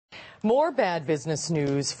More bad business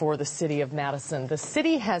news for the city of Madison. The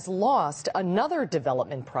city has lost another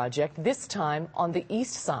development project, this time on the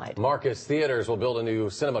east side. Marcus Theaters will build a new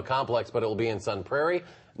cinema complex, but it will be in Sun Prairie,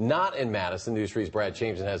 not in Madison. News 3's Brad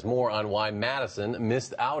Chaimson has more on why Madison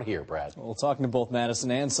missed out here, Brad. Well, talking to both Madison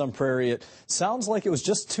and Sun Prairie, it sounds like it was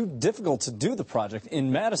just too difficult to do the project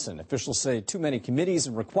in Madison. Officials say too many committees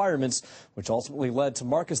and requirements, which ultimately led to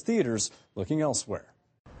Marcus Theaters looking elsewhere.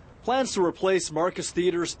 Plans to replace Marcus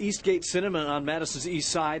Theaters' Eastgate Cinema on Madison's east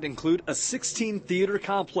side include a 16-theater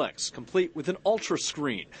complex, complete with an ultra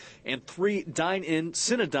screen, and 3 dine-in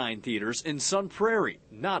Cinedine theaters in Sun Prairie,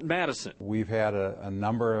 not Madison. We've had a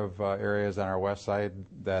number of areas on our west side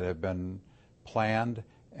that have been planned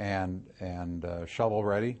and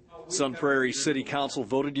shovel-ready. Sun Prairie City Council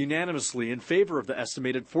voted unanimously in favor of the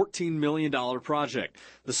estimated $14 million project.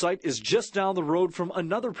 The site is just down the road from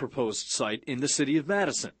another proposed site in the city of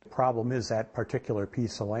Madison. The problem is that particular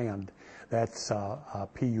piece of land, that's a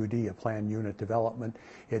PUD, a planned unit development.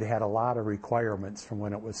 It had a lot of requirements from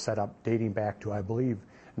when it was set up, dating back to, I believe,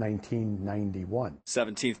 1991.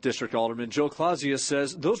 17th District Alderman Joe Clausius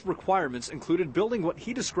says those requirements included building what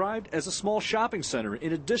he described as a small shopping center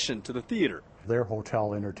in addition to the theater. They're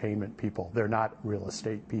hotel entertainment people. They're not real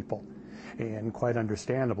estate people. And quite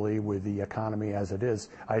understandably, with the economy as it is,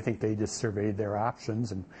 I think they just surveyed their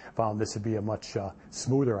options and found this would be a much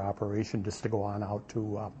smoother operation just to go on out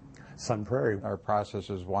to Sun Prairie. Our process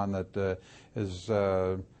is one that is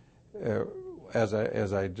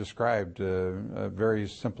as I described, very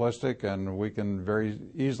simplistic, and we can very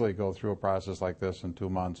easily go through a process like this in 2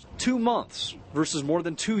 months. 2 months versus more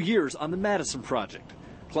than 2 years on the Madison project.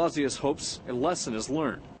 Clausius hopes a lesson is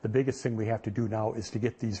learned. The biggest thing we have to do now is to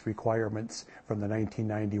get these requirements from the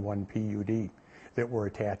 1991 PUD that were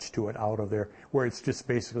attached to it out of there, where it's just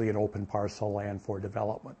basically an open parcel of land for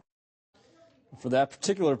development. For that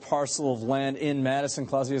particular parcel of land in Madison,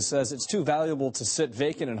 Clausius says it's too valuable to sit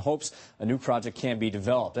vacant and hopes a new project can be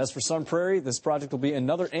developed. As for Sun Prairie, this project will be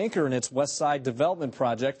another anchor in its West Side development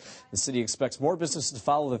project. The city expects more businesses to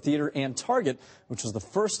follow the theater and Target, which was the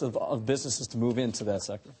first of businesses to move into that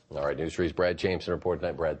sector. All right, News 3's Brad Chaimson reporting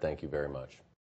tonight. Brad, thank you very much.